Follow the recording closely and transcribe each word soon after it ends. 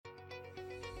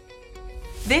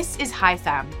This is Hi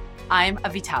Fam. I'm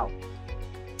Avital.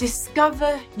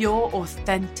 Discover your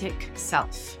authentic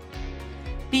self.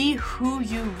 Be who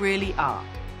you really are.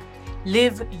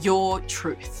 Live your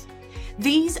truth.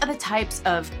 These are the types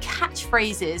of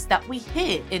catchphrases that we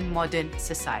hear in modern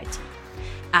society.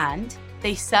 And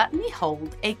they certainly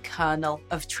hold a kernel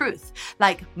of truth.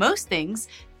 Like most things,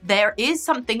 there is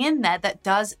something in there that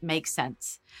does make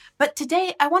sense. But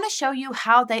today, I want to show you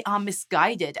how they are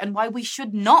misguided and why we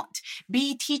should not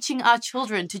be teaching our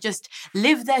children to just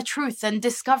live their truth and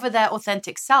discover their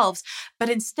authentic selves, but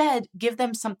instead give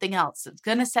them something else that's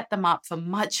going to set them up for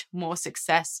much more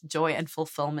success, joy, and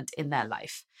fulfillment in their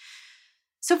life.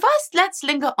 So first, let's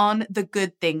linger on the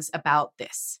good things about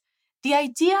this. The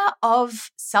idea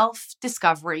of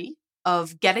self-discovery,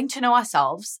 of getting to know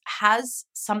ourselves, has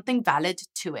something valid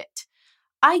to it.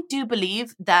 I do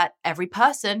believe that every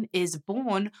person is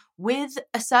born with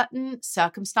a certain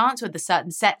circumstance, with a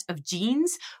certain set of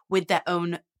genes, with their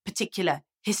own particular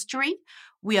history.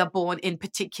 We are born in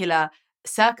particular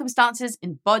circumstances,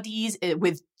 in bodies,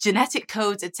 with genetic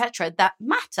codes, etc., that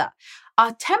matter.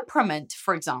 Our temperament,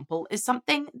 for example, is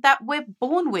something that we're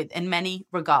born with in many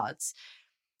regards.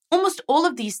 Almost all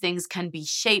of these things can be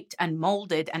shaped and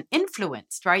molded and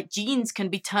influenced, right? Genes can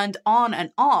be turned on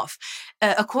and off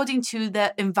according to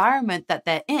the environment that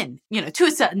they're in, to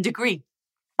a certain degree.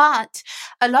 But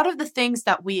a lot of the things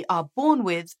that we are born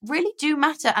with really do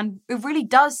matter, and it really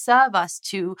does serve us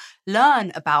to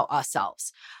learn about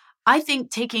ourselves. I think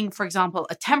taking, for example,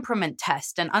 a temperament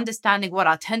test and understanding what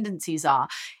our tendencies are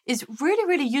is really,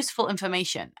 really useful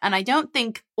information. And I don't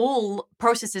think all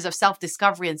processes of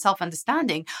self-discovery and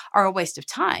self-understanding are a waste of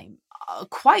time.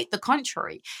 Quite the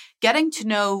contrary. Getting to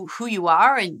know who you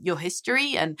are and your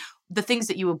history and the things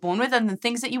that you were born with and the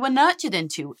things that you were nurtured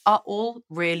into are all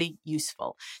really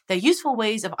useful. They're useful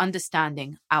ways of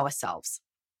understanding ourselves.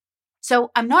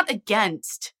 So I'm not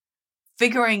against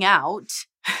figuring out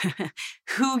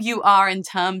who you are in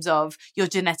terms of your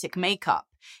genetic makeup,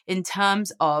 in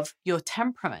terms of your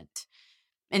temperament,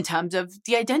 in terms of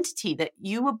the identity that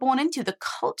you were born into, the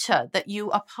culture that you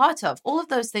are part of. All of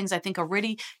those things I think are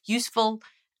really useful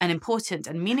and important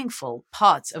and meaningful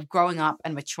parts of growing up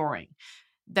and maturing.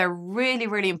 They're really,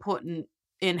 really important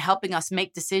in helping us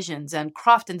make decisions and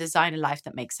craft and design a life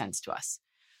that makes sense to us.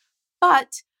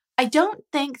 But I don't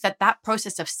think that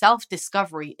process of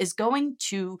self-discovery is going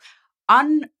to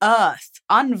unearth,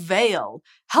 unveil,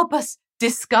 help us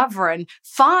discover and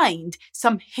find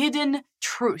some hidden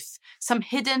truth, some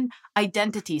hidden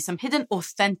identity, some hidden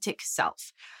authentic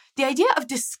self. The idea of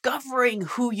discovering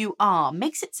who you are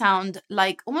makes it sound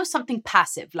like almost something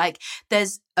passive, like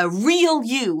there's a real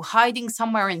you hiding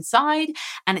somewhere inside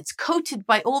and it's coated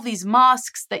by all these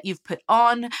masks that you've put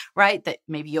on, right? That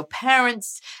maybe your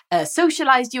parents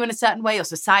socialized you in a certain way or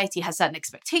society has certain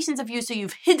expectations of you. So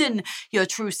you've hidden your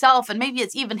true self and maybe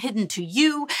it's even hidden to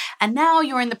you. And now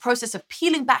you're in the process of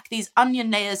peeling back these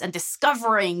onion layers and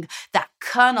discovering that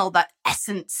kernel, that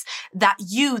essence, that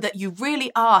you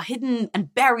really are hidden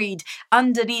and buried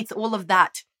underneath all of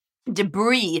that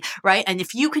debris, right? And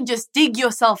if you can just dig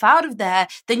yourself out of there,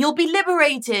 then you'll be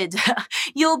liberated.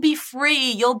 You'll be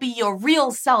free. You'll be your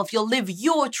real self. You'll live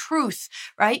your truth,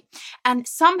 right? And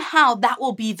somehow that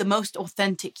will be the most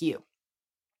authentic you.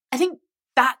 I think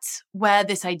that's where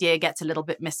this idea gets a little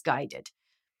bit misguided.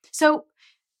 So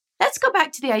let's go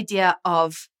back to the idea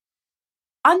of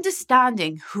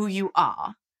understanding who you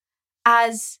are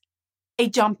as a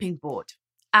jumping board,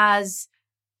 as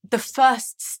the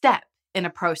first step in a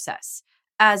process,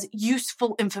 as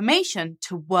useful information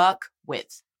to work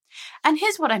with. And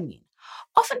here's what I mean.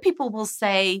 Often people will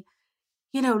say,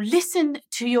 listen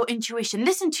to your intuition,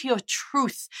 listen to your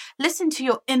truth, listen to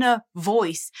your inner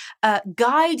voice,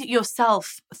 guide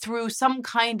yourself through some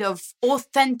kind of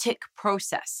authentic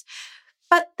process.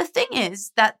 But the thing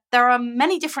is that there are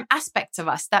many different aspects of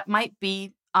us that might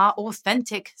be our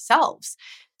authentic selves.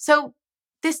 So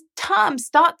this term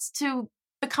starts to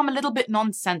become a little bit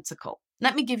nonsensical.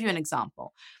 Let me give you an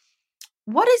example.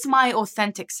 What is my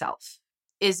authentic self?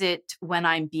 Is it when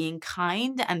I'm being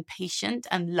kind and patient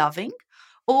and loving?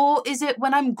 Or is it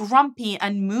when I'm grumpy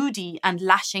and moody and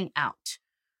lashing out?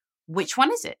 Which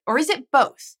one is it? Or is it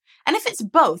both? And if it's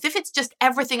both, if it's just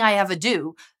everything I ever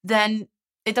do, then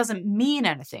it doesn't mean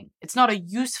anything. It's not a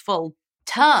useful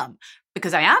term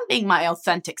because I am being my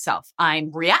authentic self.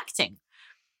 I'm reacting.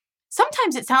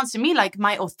 Sometimes it sounds to me like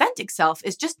my authentic self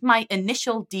is just my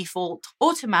initial default,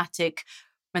 automatic,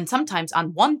 and sometimes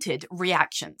unwanted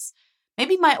reactions.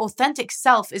 Maybe my authentic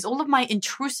self is all of my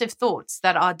intrusive thoughts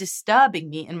that are disturbing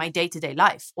me in my day-to-day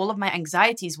life, all of my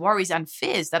anxieties, worries, and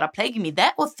fears that are plaguing me.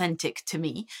 They're authentic to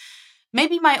me.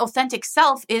 Maybe my authentic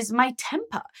self is my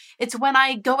temper. It's when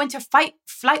I go into fight,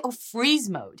 flight, or freeze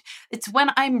mode. It's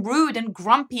when I'm rude and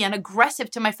grumpy and aggressive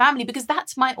to my family, because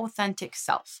that's my authentic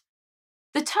self.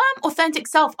 The term authentic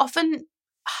self often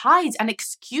hides and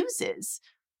excuses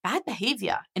bad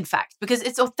behavior, in fact, because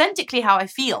it's authentically how I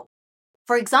feel.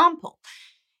 For example,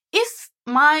 if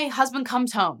my husband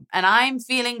comes home and I'm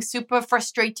feeling super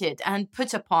frustrated and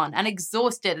put upon and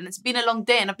exhausted, and it's been a long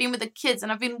day and I've been with the kids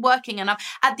and I've been working and I'm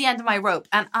at the end of my rope,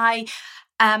 and I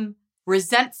am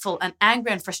resentful and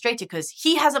angry and frustrated because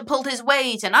he hasn't pulled his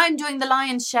weight and I'm doing the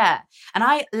lion's share, and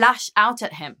I lash out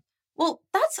at him. Well,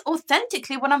 that's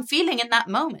authentically what I'm feeling in that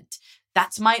moment.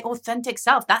 That's my authentic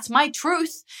self. That's my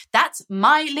truth. That's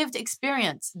my lived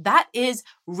experience. That is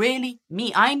really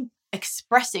me. I'm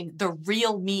expressing the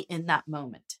real me in that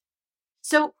moment.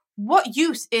 So what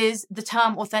use is the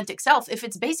term authentic self if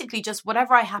it's basically just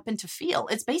whatever I happen to feel?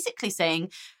 It's basically saying,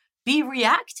 be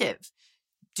reactive.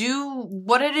 Do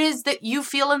what it is that you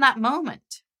feel in that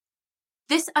moment.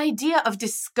 This idea of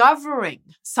discovering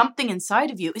something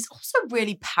inside of you is also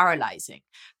really paralyzing,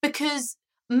 because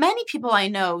many people I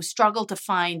know struggle to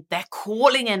find their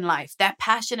calling in life, their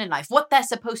passion in life, what they're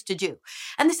supposed to do.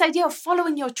 And this idea of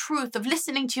following your truth, of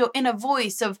listening to your inner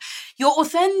voice, of your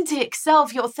authentic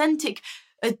self, your authentic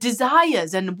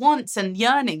desires and wants and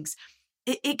yearnings,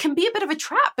 it can be a bit of a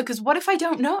trap, because what if I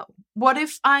don't know? What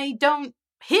if I don't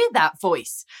hear that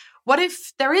voice? What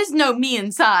if there is no me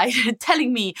inside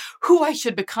telling me who I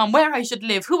should become, where I should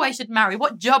live, who I should marry,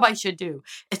 what job I should do,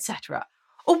 etc.?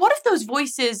 Or what if those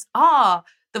voices are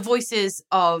the voices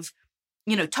of,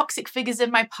 toxic figures in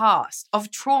my past,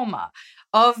 of trauma,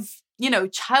 of,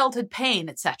 childhood pain,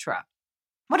 etc.?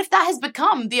 What if that has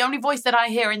become the only voice that I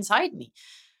hear inside me?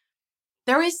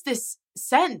 There is this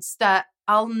sense that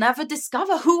I'll never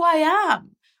discover who I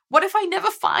am. What if I never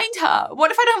find her?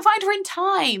 What if I don't find her in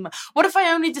time? What if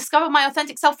I only discover my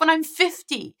authentic self when I'm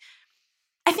 50?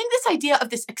 I think this idea of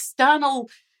this external,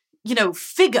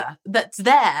 figure that's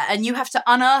there and you have to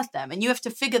unearth them and you have to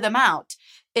figure them out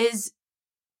is,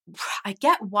 I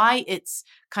get why it's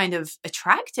kind of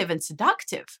attractive and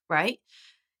seductive, right?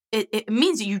 It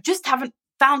means that you just haven't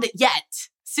found it yet.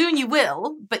 Soon you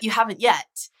will, but you haven't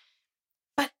yet.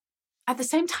 But at the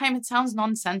same time, it sounds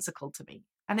nonsensical to me,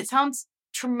 and it sounds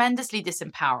tremendously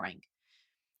disempowering.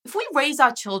 If we raise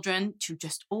our children to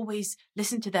just always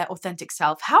listen to their authentic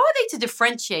self, how are they to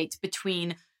differentiate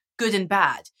between good and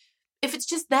bad? If it's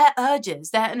just their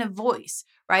urges, their inner voice,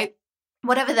 right?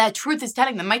 Whatever their truth is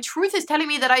telling them. My truth is telling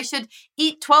me that I should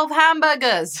eat 12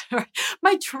 hamburgers.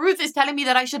 My truth is telling me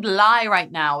that I should lie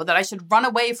right now, or that I should run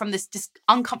away from this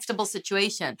uncomfortable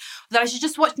situation, that I should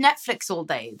just watch Netflix all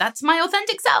day. That's my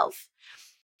authentic self.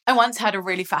 I once heard a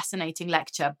really fascinating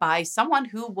lecture by someone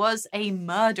who was a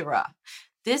murderer.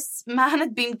 This man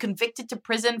had been convicted to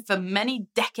prison for many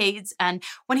decades, and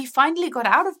when he finally got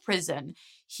out of prison,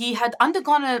 he had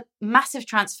undergone a massive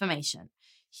transformation.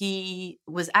 He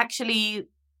was actually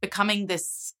becoming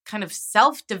this kind of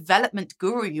self-development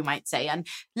guru, you might say, and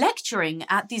lecturing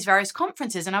at these various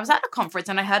conferences. And I was at a conference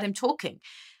and I heard him talking.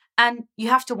 And you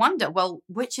have to wonder, well,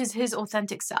 which is his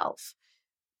authentic self?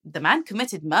 The man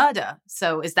committed murder.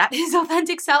 So is that his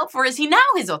authentic self, or is he now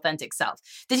his authentic self?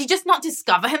 Did he just not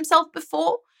discover himself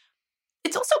before?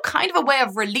 It's also kind of a way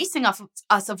of releasing us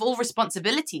of all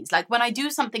responsibilities. Like when I do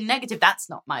something negative, that's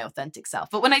not my authentic self.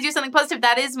 But when I do something positive,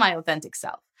 that is my authentic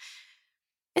self.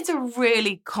 It's a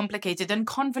really complicated and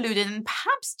convoluted and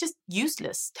perhaps just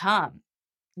useless term.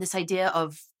 This idea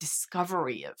of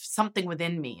discovery, of something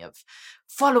within me, of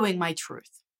following my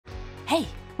truth. Hey,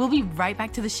 we'll be right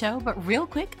back to the show, but real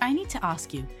quick, I need to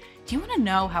ask you, do you want to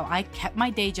know how I kept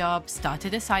my day job,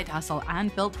 started a side hustle,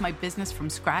 and built my business from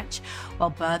scratch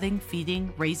while birthing,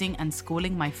 feeding, raising, and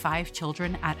schooling my 5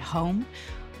 children at home?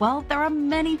 Well, there are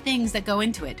many things that go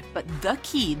into it, but the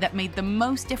key that made the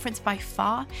most difference by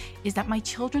far is that my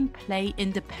children play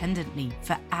independently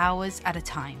for hours at a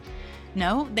time.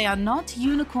 No, they are not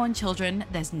unicorn children.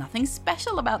 There's nothing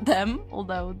special about them,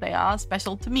 although they are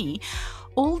special to me.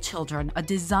 All children are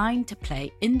designed to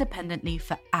play independently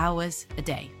for hours a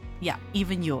day. Yeah,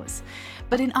 even yours.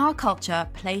 But in our culture,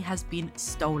 play has been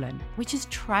stolen, which is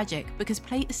tragic because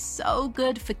play is so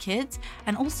good for kids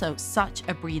and also such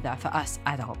a breather for us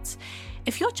adults.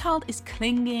 If your child is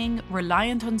clinging,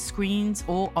 reliant on screens,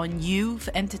 or on you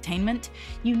for entertainment,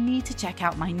 you need to check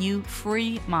out my new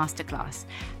free masterclass,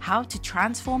 How to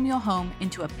Transform Your Home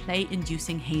into a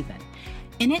Play-Inducing Haven.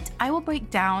 In it, I will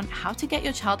break down how to get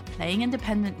your child playing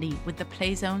independently with the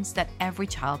play zones that every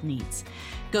child needs.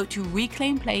 Go to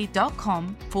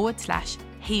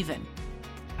reclaimplay.com/haven.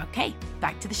 Okay,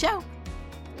 back to the show.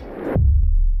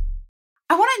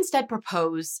 I want to instead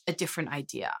propose a different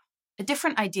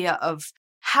idea of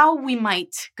how we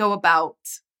might go about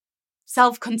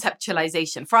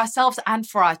self-conceptualization for ourselves and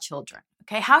for our children.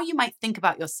 Okay, how you might think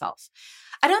about yourself.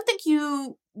 I don't think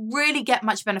you really get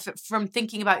much benefit from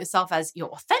thinking about yourself as your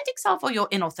authentic self or your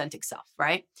inauthentic self,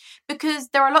 right? Because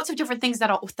there are lots of different things that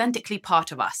are authentically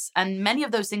part of us, and many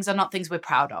of those things are not things we're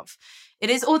proud of. It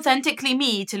is authentically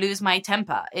me to lose my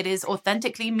temper. It is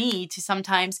authentically me to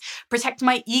sometimes protect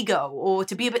my ego or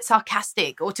to be a bit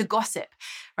sarcastic or to gossip,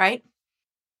 right?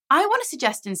 I want to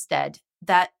suggest instead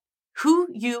that who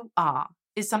you are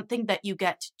is something that you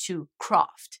get to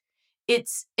craft.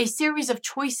 It's a series of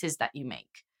choices that you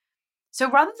make. So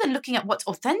rather than looking at what's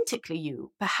authentically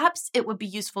you, perhaps it would be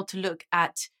useful to look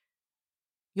at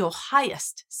your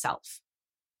highest self.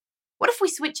 What if we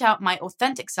switch out my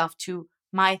authentic self to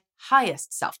my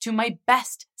highest self, to my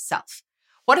best self?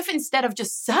 What if instead of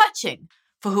just searching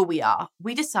for who we are,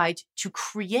 we decide to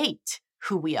create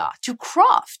who we are, to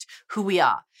craft who we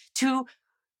are, to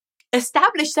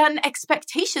establish certain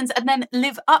expectations and then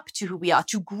live up to who we are,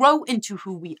 to grow into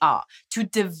who we are, to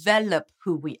develop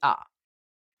who we are.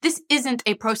 This isn't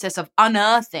a process of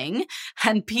unearthing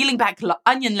and peeling back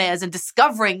onion layers and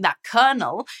discovering that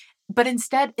kernel, but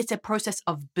instead it's a process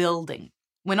of building.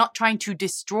 We're not trying to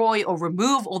destroy or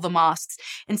remove all the masks.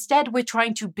 Instead, we're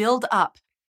trying to build up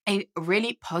a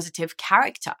really positive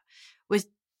character. We're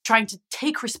trying to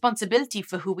take responsibility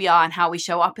for who we are and how we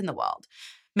show up in the world.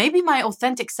 Maybe my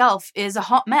authentic self is a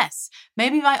hot mess.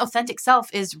 Maybe my authentic self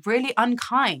is really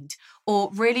unkind or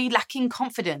really lacking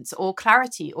confidence or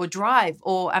clarity or drive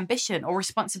or ambition or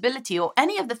responsibility or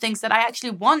any of the things that I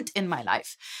actually want in my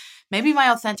life. Maybe my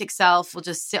authentic self will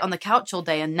just sit on the couch all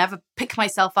day and never pick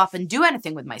myself up and do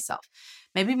anything with myself.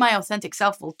 Maybe my authentic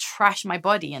self will trash my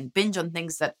body and binge on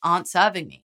things that aren't serving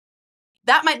me.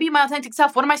 That might be my authentic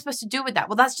self. What am I supposed to do with that?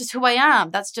 Well, that's just who I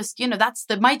am. That's just, that's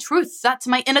my truth. That's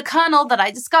my inner kernel that I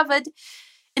discovered.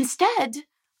 Instead,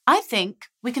 I think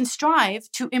we can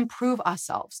strive to improve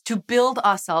ourselves, to build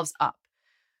ourselves up.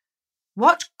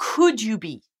 What could you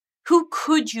be? Who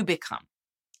could you become?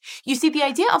 You see, the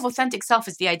idea of authentic self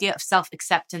is the idea of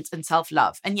self-acceptance and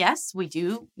self-love. And yes, we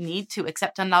do need to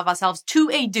accept and love ourselves to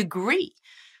a degree.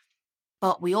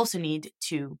 But we also need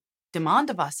to demand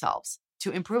of ourselves, to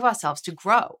improve ourselves, to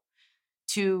grow,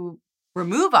 to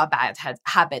remove our bad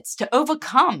habits, to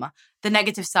overcome the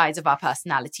negative sides of our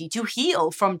personality, to heal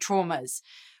from traumas,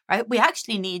 right? We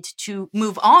actually need to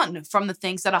move on from the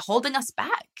things that are holding us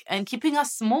back and keeping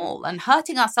us small and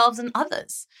hurting ourselves and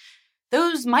others.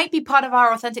 Those might be part of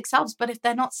our authentic selves, but if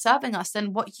they're not serving us,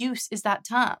 then what use is that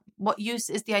term? What use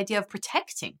is the idea of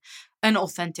protecting an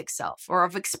authentic self or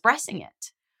of expressing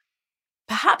it?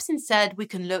 Perhaps instead we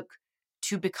can look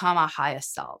to become our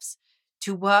highest selves,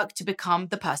 to work to become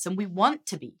the person we want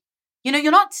to be.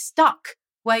 You're not stuck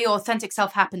where your authentic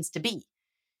self happens to be.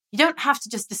 You don't have to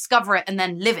just discover it and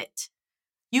then live it.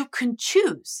 You can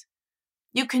choose.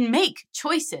 You can make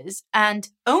choices and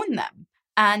own them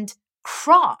and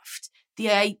craft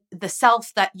the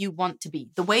self that you want to be,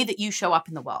 the way that you show up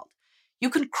in the world. You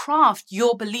can craft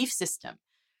your belief system.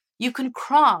 You can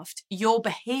craft your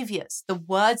behaviors, the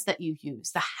words that you use,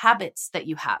 the habits that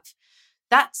you have.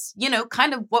 That's,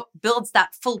 kind of what builds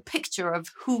that full picture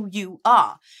of who you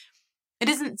are. It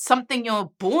isn't something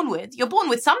you're born with. You're born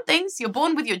with some things. You're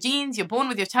born with your genes. You're born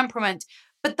with your temperament.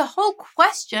 But the whole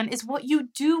question is what you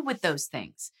do with those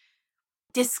things.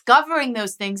 Discovering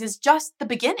those things is just the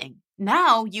beginning.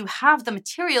 Now you have the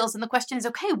materials and the question is,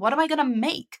 okay, what am I going to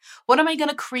make? What am I going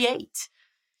to create?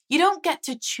 You don't get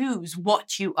to choose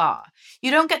what you are. You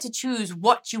don't get to choose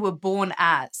what you were born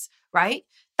as, right?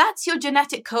 That's your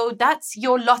genetic code. That's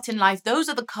your lot in life. Those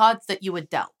are the cards that you were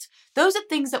dealt. Those are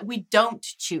things that we don't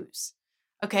choose.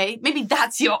 Okay, maybe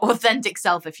that's your authentic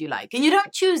self, if you like, and you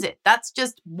don't choose it. That's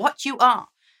just what you are.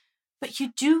 But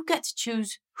you do get to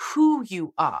choose who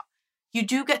you are. You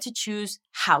do get to choose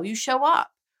how you show up,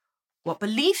 what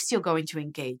beliefs you're going to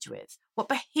engage with, what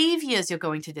behaviors you're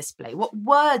going to display, what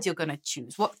words you're going to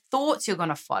choose, what thoughts you're going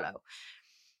to follow.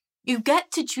 You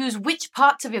get to choose which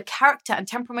parts of your character and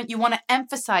temperament you want to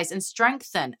emphasize and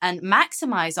strengthen and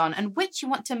maximize on, and which you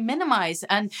want to minimize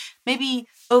and maybe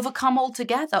overcome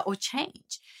altogether or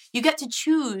change. You get to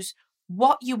choose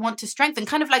what you want to strengthen.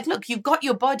 Kind of like, look, you've got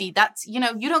your body. That's, you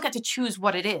don't get to choose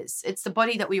what it is. It's the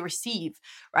body that we receive,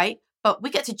 right? But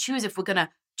we get to choose if we're going to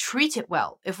treat it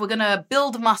well, if we're going to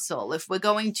build muscle, if we're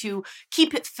going to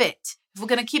keep it fit, if we're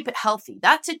going to keep it healthy.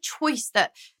 That's a choice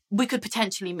that we could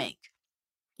potentially make.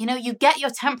 You get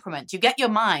your temperament, you get your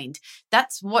mind.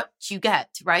 That's what you get,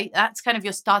 right? That's kind of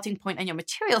your starting point and your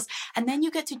materials. And then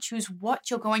you get to choose what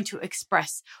you're going to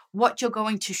express, what you're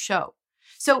going to show.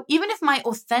 So even if my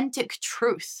authentic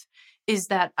truth is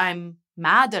that I'm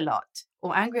mad a lot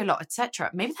or angry a lot,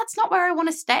 etc., maybe that's not where I want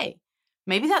to stay.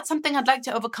 Maybe that's something I'd like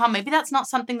to overcome. Maybe that's not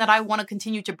something that I want to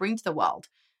continue to bring to the world.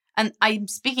 And I'm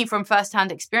speaking from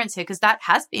firsthand experience here because that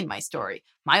has been my story.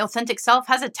 My authentic self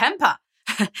has a temper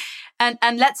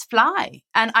and let's fly.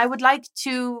 And I would like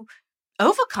to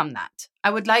overcome that.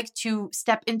 I would like to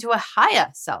step into a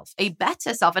higher self, a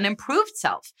better self, an improved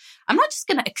self. I'm not just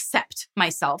going to accept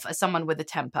myself as someone with a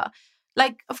temper.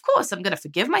 Like, of course, I'm going to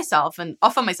forgive myself and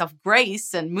offer myself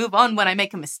grace and move on when I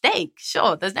make a mistake.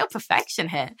 Sure, there's no perfection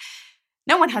here.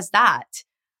 No one has that.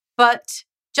 But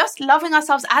just loving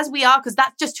ourselves as we are, because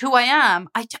that's just who I am,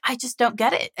 I just don't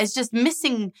get it. It's just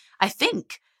missing, I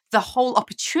think, the whole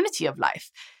opportunity of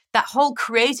life. That whole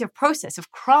creative process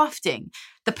of crafting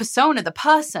the persona, the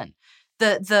person,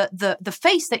 the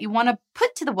face that you want to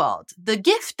put to the world, the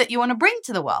gift that you want to bring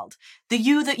to the world, the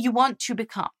you that you want to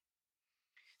become.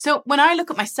 So when I look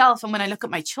at myself and when I look at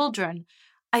my children,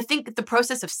 I think the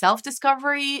process of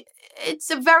self-discovery,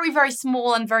 it's a very, very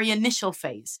small and very initial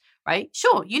phase, right?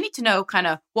 Sure, you need to know kind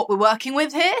of what we're working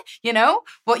with here,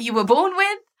 what you were born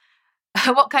with,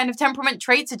 what kind of temperament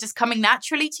traits are just coming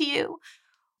naturally to you,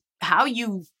 how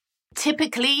you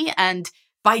typically and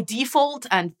by default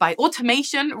and by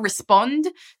automation respond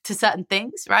to certain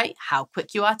things, right? How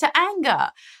quick you are to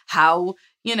anger, how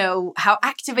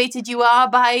activated you are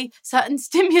by certain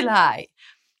stimuli,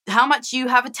 how much you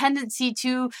have a tendency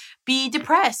to be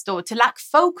depressed or to lack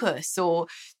focus or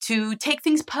to take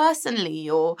things personally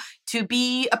or to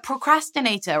be a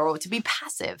procrastinator or to be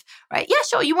passive, right? Yeah,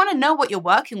 sure. You want to know what you're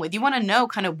working with. You want to know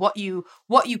kind of what you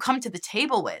come to the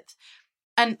table with.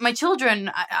 And my children,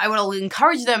 I will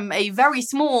encourage them a very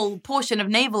small portion of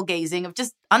navel gazing, of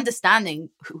just understanding,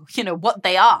 what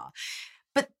they are.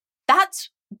 But that's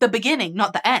the beginning,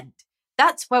 not the end.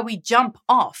 That's where we jump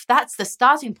off. That's the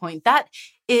starting point. That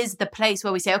is the place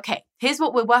where we say, okay, here's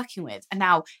what we're working with. And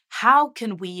now how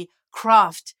can we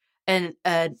craft an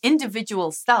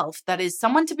individual self that is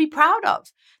someone to be proud of,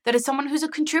 that is someone who's a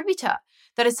contributor,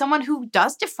 that is someone who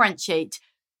does differentiate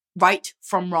right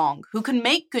from wrong, who can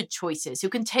make good choices, who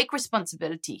can take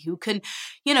responsibility, who can,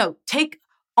 take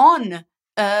on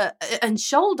and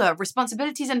shoulder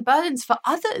responsibilities and burdens for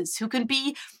others, who can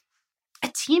be a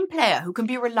team player, who can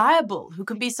be reliable, who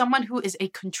can be someone who is a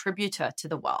contributor to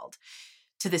the world,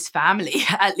 to this family,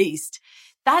 at least.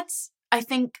 That's, I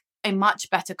think, a much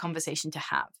better conversation to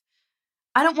have.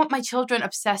 I don't want my children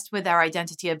obsessed with their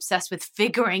identity, obsessed with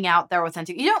figuring out their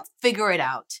authentic. You don't figure it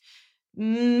out.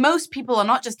 Most people are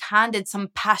not just handed some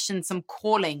passion, some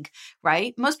calling,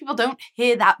 right? Most people don't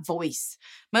hear that voice.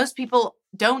 Most people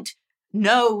don't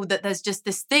know that there's just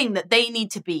this thing that they need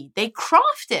to be. They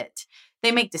craft it.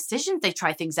 They make decisions. They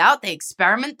try things out. They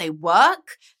experiment. They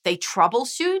work. They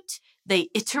troubleshoot. They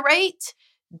iterate.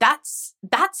 That's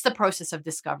the process of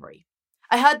discovery.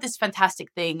 I heard this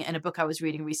fantastic thing in a book I was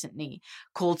reading recently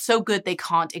called So Good They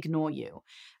Can't Ignore You.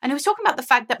 And it was talking about the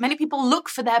fact that many people look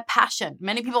for their passion.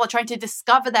 Many people are trying to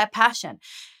discover their passion.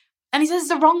 And he says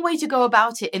it's the wrong way to go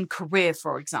about it in career,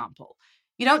 for example.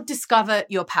 You don't discover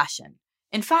your passion.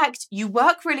 In fact, you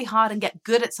work really hard and get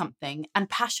good at something, and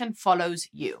passion follows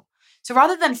you. So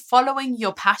rather than following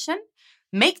your passion,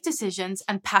 make decisions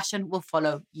and passion will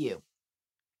follow you.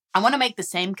 I want to make the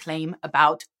same claim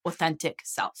about authentic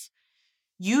self.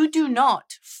 You do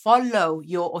not follow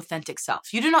your authentic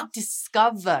self. You do not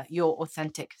discover your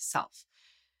authentic self.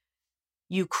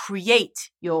 You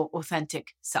create your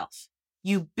authentic self.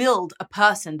 You build a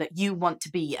person that you want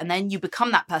to be, and then you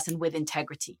become that person with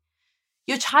integrity.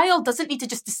 Your child doesn't need to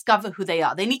just discover who they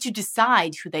are. They need to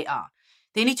decide who they are.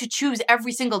 They need to choose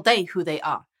every single day who they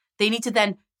are. They need to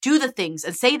then do the things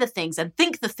and say the things and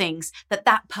think the things that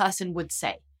that person would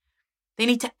say. They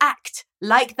need to act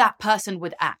like that person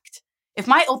would act. If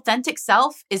my authentic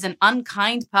self is an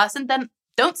unkind person, then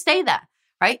don't stay there,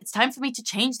 right? It's time for me to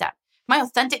change that. If my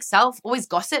authentic self always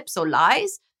gossips or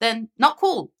lies, then not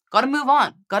cool. Got to move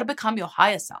on. Got to become your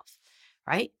higher self,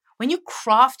 right? When you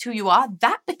craft who you are,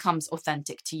 that becomes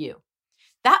authentic to you.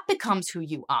 That becomes who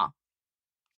you are.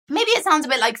 Maybe it sounds a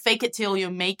bit like fake it till you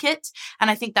make it.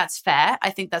 And I think that's fair.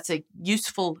 I think that's a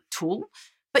useful tool.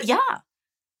 But yeah,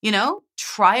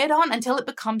 try it on until it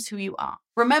becomes who you are.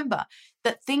 Remember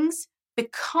that things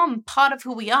become part of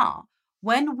who we are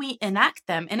when we enact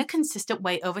them in a consistent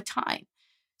way over time.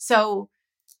 So,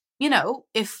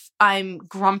 if I'm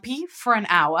grumpy for an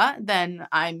hour, then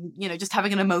I'm, just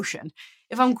having an emotion.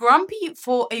 If I'm grumpy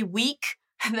for a week,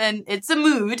 then it's a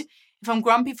mood. If I'm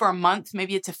grumpy for a month,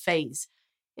 maybe it's a phase.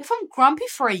 If I'm grumpy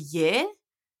for a year,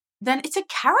 then it's a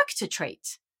character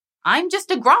trait. I'm just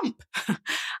a grump.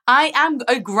 I am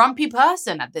a grumpy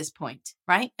person at this point,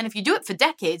 right? And if you do it for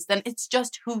decades, then it's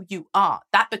just who you are.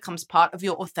 That becomes part of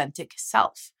your authentic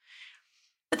self.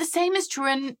 But the same is true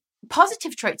in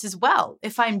positive traits as well.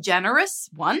 If I'm generous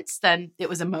once, then it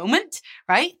was a moment,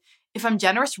 right? If I'm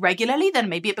generous regularly, then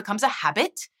maybe it becomes a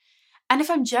habit. And if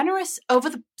I'm generous over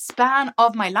the span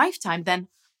of my lifetime, then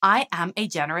I am a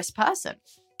generous person.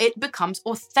 It becomes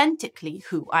authentically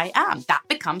who I am. That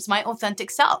becomes my authentic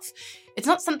self. It's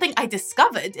not something I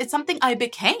discovered. It's something I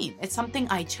became. It's something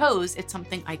I chose. It's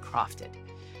something I crafted.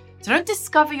 So don't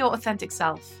discover your authentic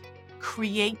self.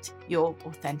 Create your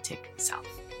authentic self.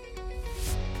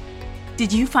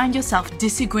 Did you find yourself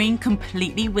disagreeing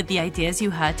completely with the ideas you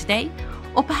heard today?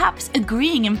 Or perhaps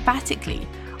agreeing emphatically?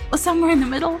 Or somewhere in the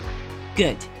middle?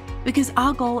 Good. Because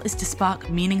our goal is to spark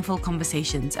meaningful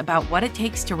conversations about what it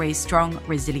takes to raise strong,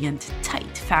 resilient,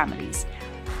 tight families.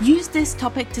 Use this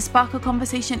topic to spark a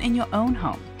conversation in your own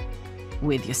home,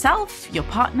 with yourself, your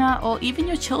partner, or even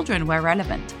your children where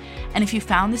relevant. And if you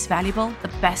found this valuable,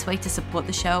 the best way to support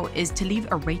the show is to leave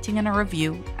a rating and a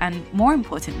review, and more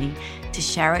importantly, to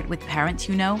share it with parents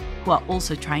you know who are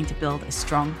also trying to build a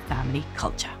strong family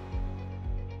culture.